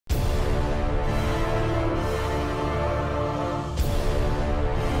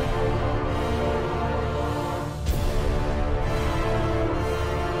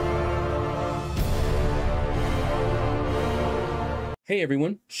Hey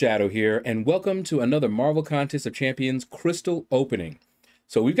everyone, Shaedow here, and welcome to another Marvel Contest of Champions crystal opening.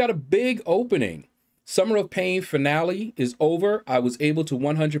 So we've got a big opening. Summer of Pain finale is over. I was able to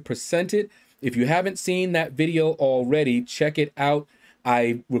 100% it. If you haven't seen that video already, check it out.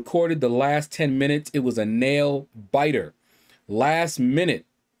 I recorded the last 10 minutes. It was a nail biter. Last minute,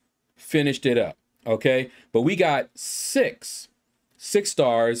 finished it up, okay? But we got six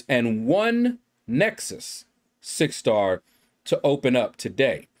stars and one Nexus 6-star to open up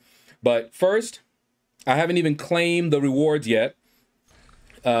today. But first, I haven't even claimed the rewards yet.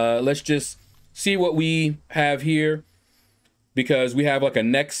 Let's just see what we have here, because we have like a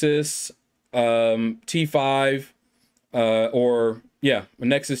Nexus T5 a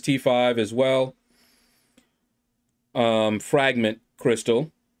Nexus T5 as well. Fragment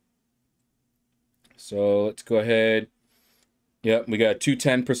crystal. So let's go ahead. Yep, we got two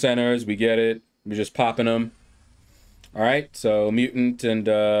 10%ers. We get it. We're just popping them. All right, so Mutant and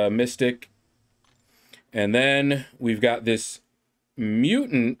Mystic. And then we've got this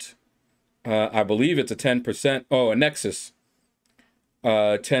Mutant. I believe it's a 10%. Oh, a Nexus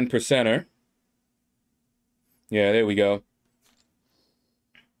 10%er. Yeah, there we go.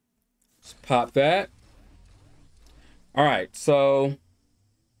 Let's pop that. All right, so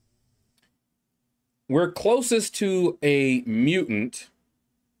we're closest to a Mutant.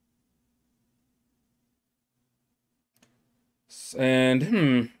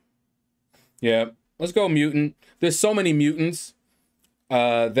 And, yeah, let's go Mutant. There's so many Mutants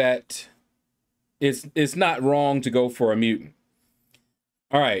that it's not wrong to go for a Mutant.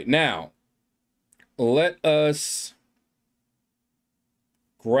 All right, now, let us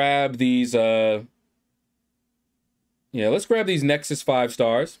grab these, let's grab these Nexus 5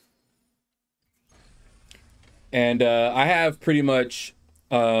 stars. And I have pretty much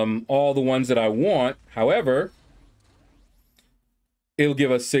all the ones that I want. However, it'll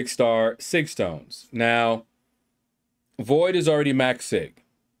give us 6-star 6 tones. Now, Void is already max sig.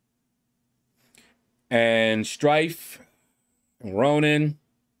 And Strife, Ronin,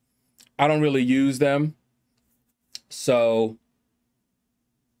 I don't really use them. So,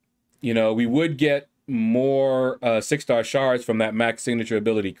 we would get more 6-star shards from that max signature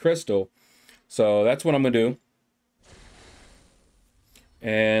ability crystal. So that's what I'm going to do.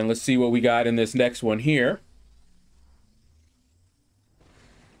 And let's see what we got in this next one here.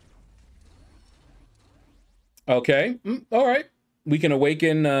 Okay, all right. We can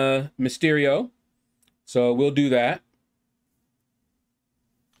awaken Mysterio. So we'll do that.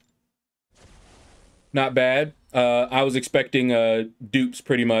 Not bad. I was expecting dupes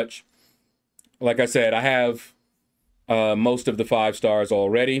pretty much. Like I said, I have most of the 5 stars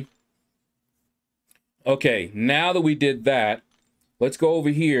already. Okay, now that we did that, let's go over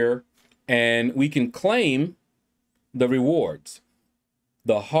here and we can claim the rewards.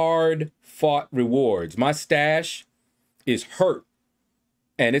 The hard-fought rewards. My stash is hurt,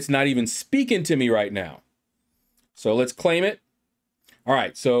 and it's not even speaking to me right now. So let's claim it. All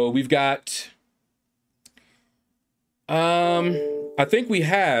right, so we've got... I think we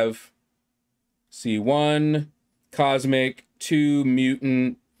have... See, 1 Cosmic, 2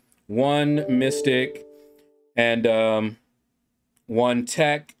 Mutant, 1 Mystic, and 1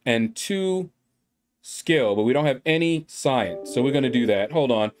 Tech, and 2... skill, but we don't have any science, so we're going to do that.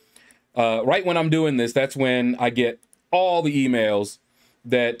 Hold on. Right when I'm doing this, that's when I get all the emails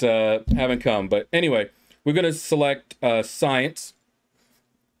that haven't come. But anyway, we're going to select science,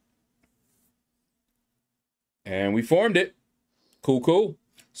 and we formed it. Cool.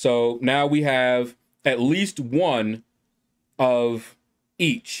 So now we have at least one of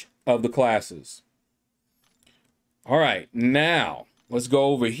each of the classes. All right, now let's go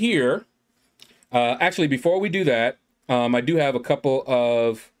over here. Actually, before we do that, I do have a couple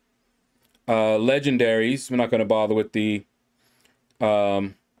of legendaries. We're not going to bother with the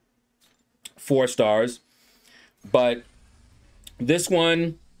 4 stars. But this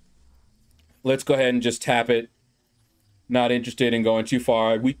one, let's go ahead and just tap it. Not interested in going too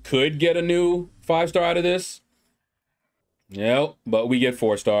far. We could get a new 5-star out of this. Yep, but we get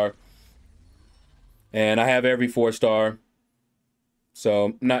 4-star. And I have every 4-star.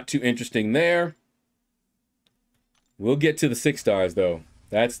 So not too interesting there. We'll get to the 6 stars though.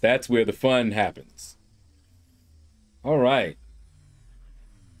 That's where the fun happens. All right.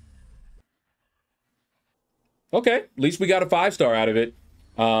 Okay, at least we got a 5-star out of it.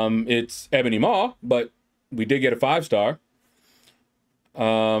 It's Ebony Maw, but we did get a 5-star.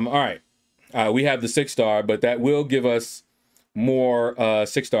 All right. We have the 6-star, but that will give us more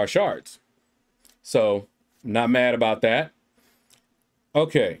 6-star shards. So not mad about that.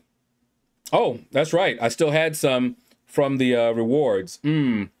 Okay. Oh, that's right. I still had some from the rewards.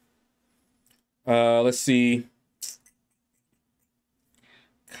 Let's see.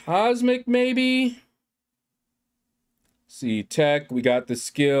 Cosmic, maybe? See, tech, we got the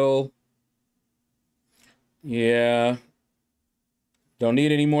skill. Yeah. Don't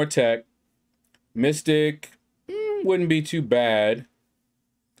need any more tech. Mystic, wouldn't be too bad.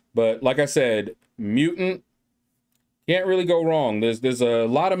 But like I said, mutant, can't really go wrong. There's a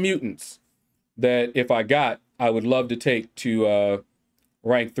lot of mutants that if I got, I would love to take to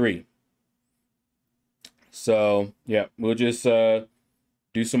rank 3. So, yeah, we'll just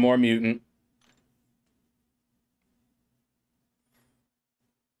do some more mutant.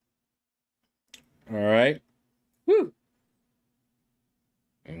 All right. Woo.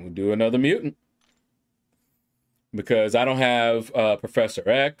 And we'll do another mutant. Because I don't have Professor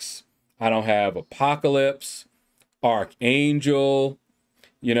X. I don't have Apocalypse, Archangel,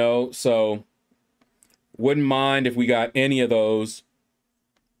 you know, so wouldn't mind if we got any of those.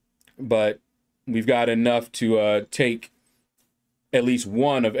 But we've got enough to take at least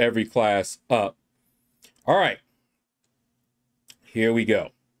one of every class up. All right. Here we go.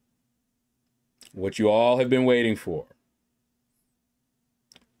 What you all have been waiting for.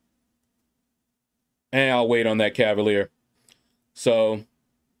 And I'll wait on that Cavalier. So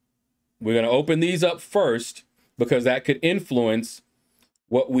we're going to open these up first because that could influence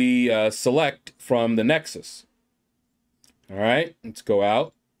what we select from the Nexus. All right, let's go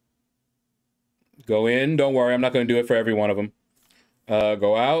out. Go in. Don't worry, I'm not going to do it for every one of them.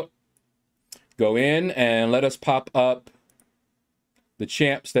 Go out. Go in and let us pop up the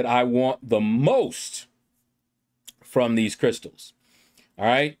champs that I want the most from these crystals. All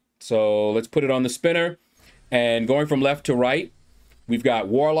right. So let's put it on the spinner. And going from left to right, we've got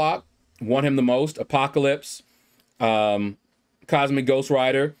Warlock, want him the most, Apocalypse, Cosmic Ghost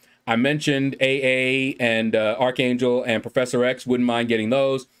Rider. I mentioned AA and Archangel and Professor X, wouldn't mind getting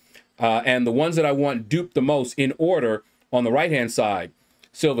those. And the ones that I want duped the most in order on the right-hand side,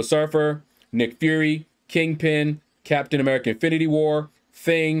 Silver Surfer, Nick Fury, Kingpin, Captain America Infinity War,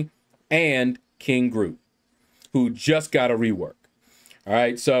 Thing, and King Groot, who just got a rework. All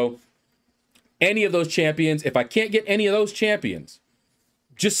right, so any of those champions, if I can't get any of those champions,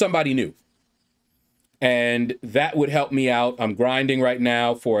 just somebody new. And that would help me out. I'm grinding right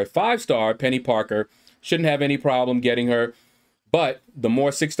now for a 5-star Penny Parker. Shouldn't have any problem getting her. But the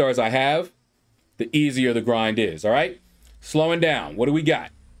more 6 stars I have, the easier the grind is, all right? Slowing down, what do we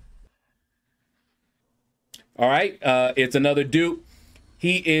got? All right, it's another dupe.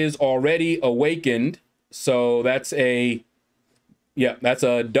 He is already awakened, so that's a... yeah, that's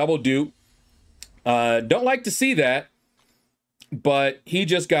a double dupe. Don't like to see that, but he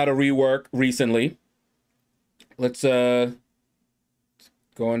just got a rework recently. Let's going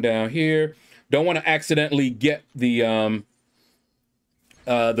down here. Don't want to accidentally get the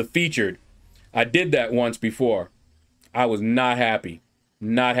featured. I did that once before. I was not happy.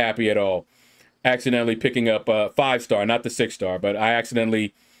 Not happy at all. Accidentally picking up a 5-star, not the 6-star, but I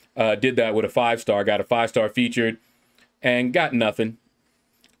accidentally did that with a 5-star. Got a 5-star featured and got nothing.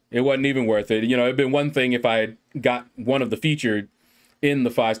 It wasn't even worth it. You know, it'd been one thing if I had got one of the featured in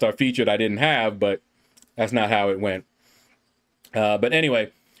the 5-star featured I didn't have, but that's not how it went. But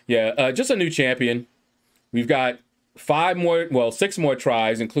anyway, yeah, just a new champion. We've got 6 more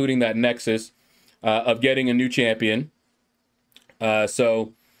tries, including that Nexus, of getting a new champion.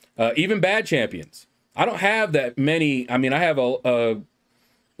 So even bad champions. I don't have that many. I mean, I have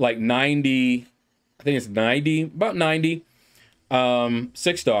like 90, I think it's 90, about 90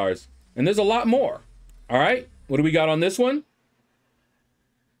 6 stars. And there's a lot more. All right. What do we got on this one?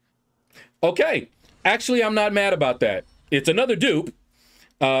 Okay. Actually, I'm not mad about that. It's another dupe.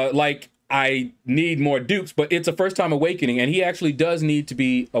 Like, I need more dupes, but it's a first-time awakening, and he actually does need to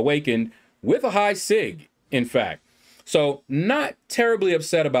be awakened with a high sig, in fact. So, not terribly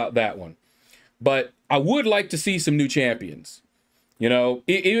upset about that one. But I would like to see some new champions. You know,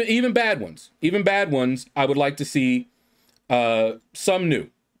 even bad ones. Even bad ones, I would like to see some new.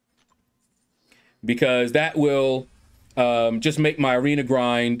 Because that will just make my arena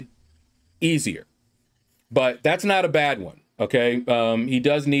grind easier. But that's not a bad one, okay? He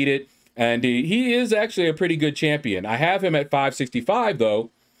does need it, and he is actually a pretty good champion. I have him at 565, though,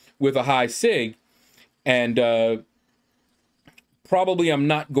 with a high sig, and probably I'm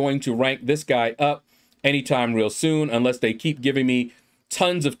not going to rank this guy up anytime real soon unless they keep giving me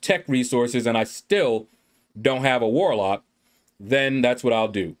tons of tech resources and I still don't have a Warlock. Then that's what I'll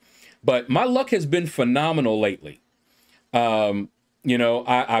do. But my luck has been phenomenal lately. You know,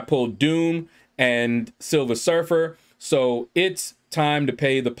 I pulled Doom and Silver Surfer, so it's time to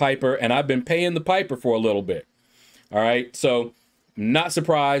pay the piper, and I've been paying the piper for a little bit. All right, so not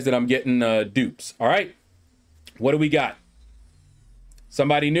surprised that I'm getting dupes. All right, what do we got?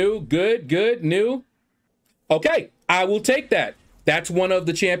 Somebody new? Good, good, new. Okay, I will take that. That's one of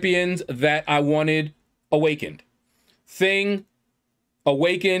the champions that I wanted awakened. Thing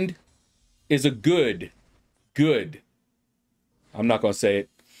awakened is a good. I'm not going to say it.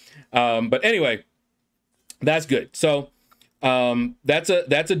 But anyway, that's good. So that's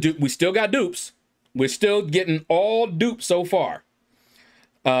a dupe. We still got dupes. We're still getting all dupes so far.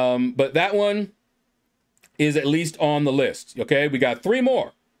 But that one is at least on the list. Okay, we got three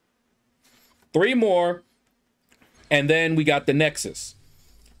more. And then we got the Nexus.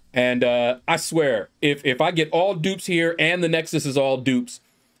 And I swear, if I get all dupes here and the Nexus is all dupes,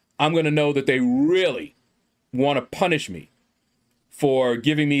 I'm going to know that they really want to punish me for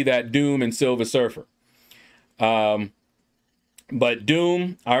giving me that Doom and Silver Surfer. But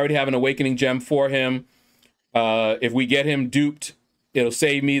Doom, I already have an Awakening gem for him. If we get him duped, it'll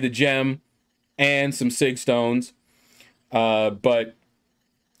save me the gem and some Sig Stones. But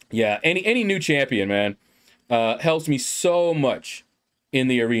yeah, any new champion, man, helps me so much in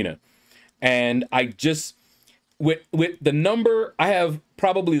the arena. And I just, with the number, I have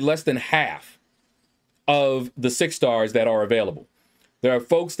probably less than half of the 6 stars that are available. There are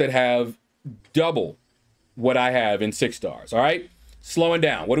folks that have double what I have in 6 stars. All right, slowing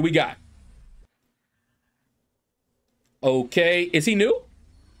down. What do we got? Okay, is he new?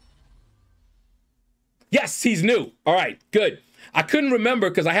 Yes, he's new. All right, good. I couldn't remember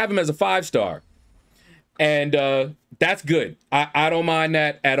because I have him as a 5-star. And that's good. I don't mind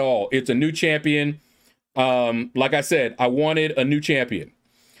that at all. It's a new champion. Like I said, I wanted a new champion.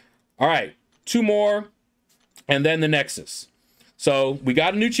 All right, 2 more, and then the Nexus. So we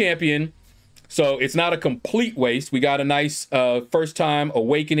got a new champion. So it's not a complete waste. We got a nice first-time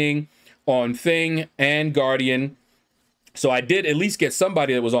Awakening on Thing and Guardian. So I did at least get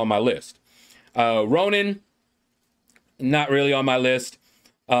somebody that was on my list. Ronin, not really on my list.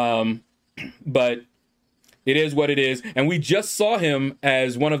 But it is what it is. And we just saw him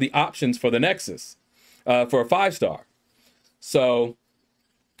as one of the options for the Nexus for a 5-star. So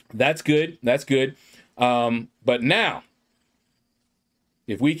that's good. That's good. But now,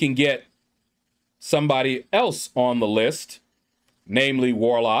 if we can get somebody else on the list, namely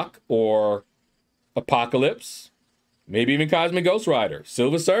Warlock or Apocalypse, maybe even Cosmic Ghost Rider,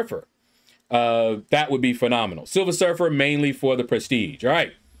 Silver Surfer, that would be phenomenal. Silver Surfer mainly for the prestige. All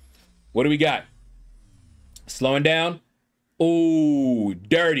right, what do we got? Slowing down. Oh,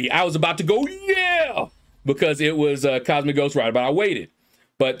 dirty. I was about to go, yeah, because it was Cosmic Ghost Rider, but I waited.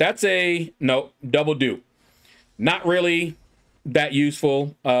 But that's a, no, double dupe. Not really that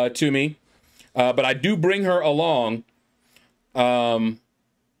useful to me. But I do bring her along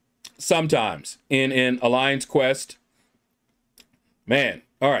sometimes in Alliance Quest. Man,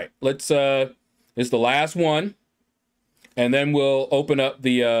 all right. Let's, it's the last one. And then we'll open up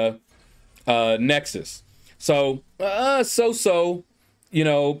the Nexus. So, you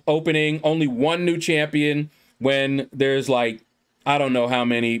know, opening only 1 new champion when there's like, I don't know how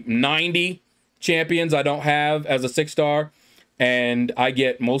many, 90 champions I don't have as a 6-star. And I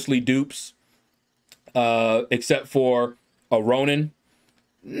get mostly dupes, except for a Ronin.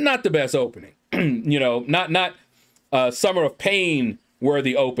 Not the best opening. You know, not Summer of Pain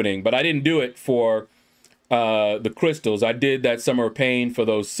worthy opening, but I didn't do it for the crystals. I did that Summer of Pain for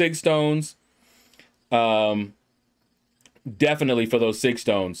those Sig Stones. Definitely for those Sig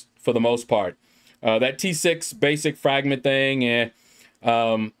Stones for the most part. That T6 basic fragment thing,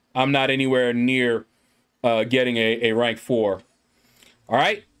 I'm not anywhere near getting a rank 4. All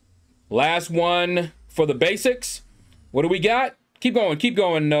right, last one for the basics. What do we got? Keep going, keep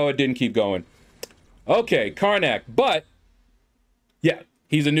going. No, it didn't keep going. Okay, Karnak, but yeah,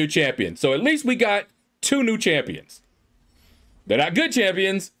 he's a new champion. So at least we got 2 new champions. They're not good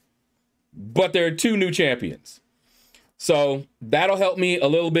champions, but they're 2 new champions. So that'll help me a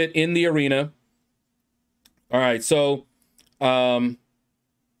little bit in the arena. All right, so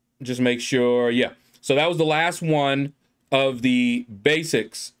just make sure, yeah. So that was the last one of the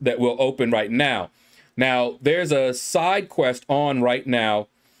basics that will open right now. Now, there's a side quest on right now,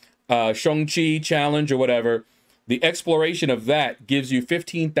 Shang-Chi challenge or whatever. The exploration of that gives you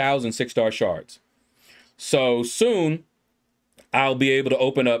 15,000 6-star shards. So soon, I'll be able to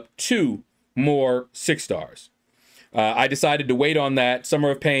open up 2 more 6 stars. I decided to wait on that.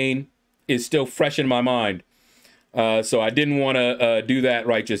 Summer of Pain is still fresh in my mind. So I didn't want to do that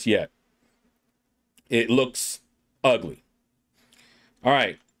right just yet. It looks ugly. All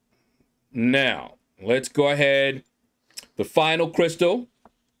right. Now, let's go ahead. The final crystal.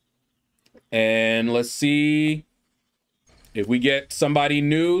 And let's see. If we get somebody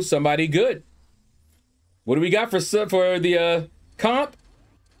new, somebody good. What do we got for the comp?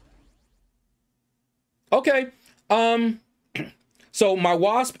 Okay. So my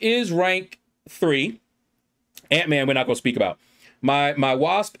Wasp is rank 3. Ant-Man we're not going to speak about. My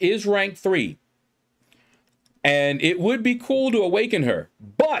Wasp is rank 3. And it would be cool to awaken her.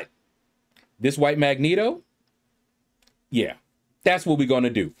 But this white Magneto, yeah, that's what we're going to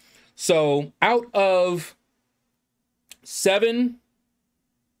do. So out of 7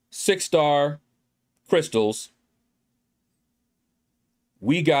 6-star crystals,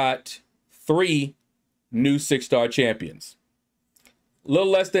 we got 3 new 6-star champions. A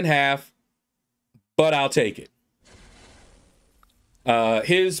little less than half, but I'll take it.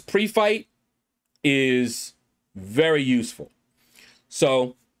 His pre-fight is very useful.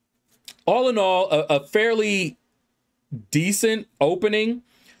 So all in all, a fairly decent opening.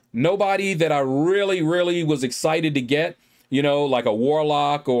 Nobody that I really was excited to get, you know, like a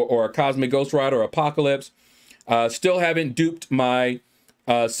Warlock or a Cosmic Ghost Rider or Apocalypse. Still haven't duped my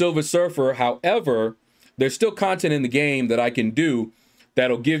Silver Surfer. However, there's still content in the game that I can do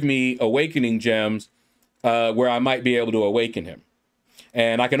that'll give me awakening gems where I might be able to awaken him.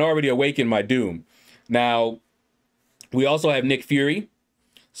 And I can already awaken my Doom. Now, we also have Nick Fury.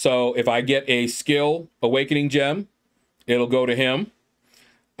 So if I get a skill awakening gem, it'll go to him.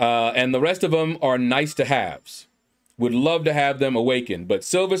 And the rest of them are nice to haves. Would love to have them awakened. But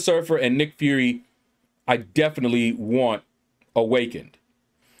Silver Surfer and Nick Fury, I definitely want awakened.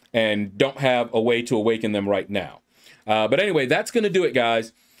 And don't have a way to awaken them right now. But anyway, that's going to do it,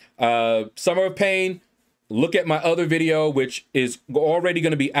 guys. Summer of Pain. Look at my other video, which is already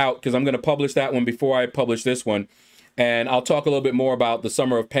going to be out because I'm going to publish that one before I publish this one. And I'll talk a little bit more about the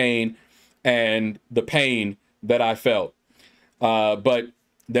Summer of Pain and the pain that I felt. But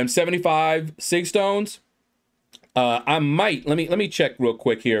them 75 Sig Stones, I might, let me check real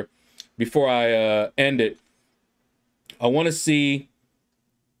quick here before I end it. I want to see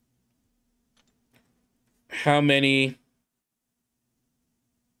how many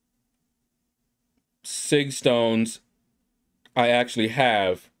Sig Stones I actually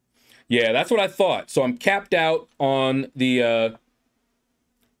have. Yeah, that's what I thought. So I'm capped out on the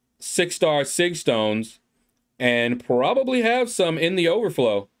 6-star Sig Stones and probably have some in the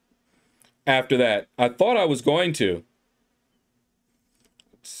overflow after that. I thought I was going to.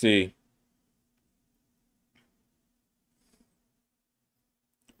 Let's see.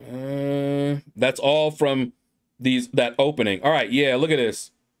 That's all from that opening. All right, yeah, look at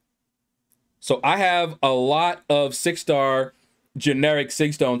this. So I have a lot of 6-star generic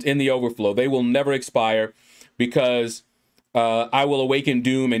Sig Stones in the overflow. They will never expire because I will awaken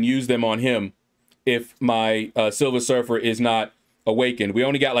Doom and use them on him if my Silver Surfer is not awakened. We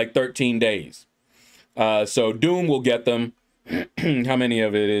only got like 13 days. So Doom will get them. How many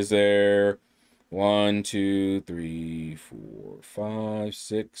of it is there? 1, 2, 3, 4, 5,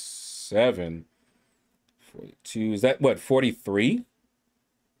 6, 7, 42. Is that what, 43?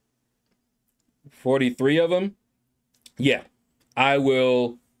 43 of them? Yeah, I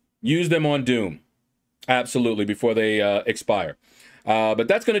will use them on Doom. Absolutely, before they expire. But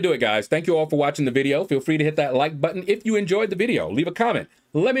that's going to do it, guys. Thank you all for watching the video. Feel free to hit that like button if you enjoyed the video. Leave a comment.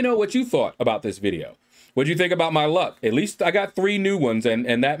 Let me know what you thought about this video. What do you think about my luck? At least I got 3 new ones,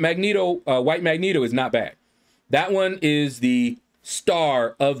 and that Magneto, white Magneto, is not bad. That one is the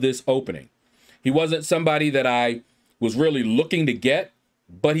star of this opening. He wasn't somebody that I was really looking to get,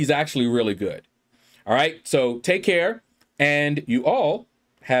 but he's actually really good. All right, so take care, and you all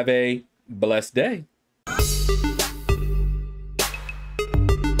have a blessed day.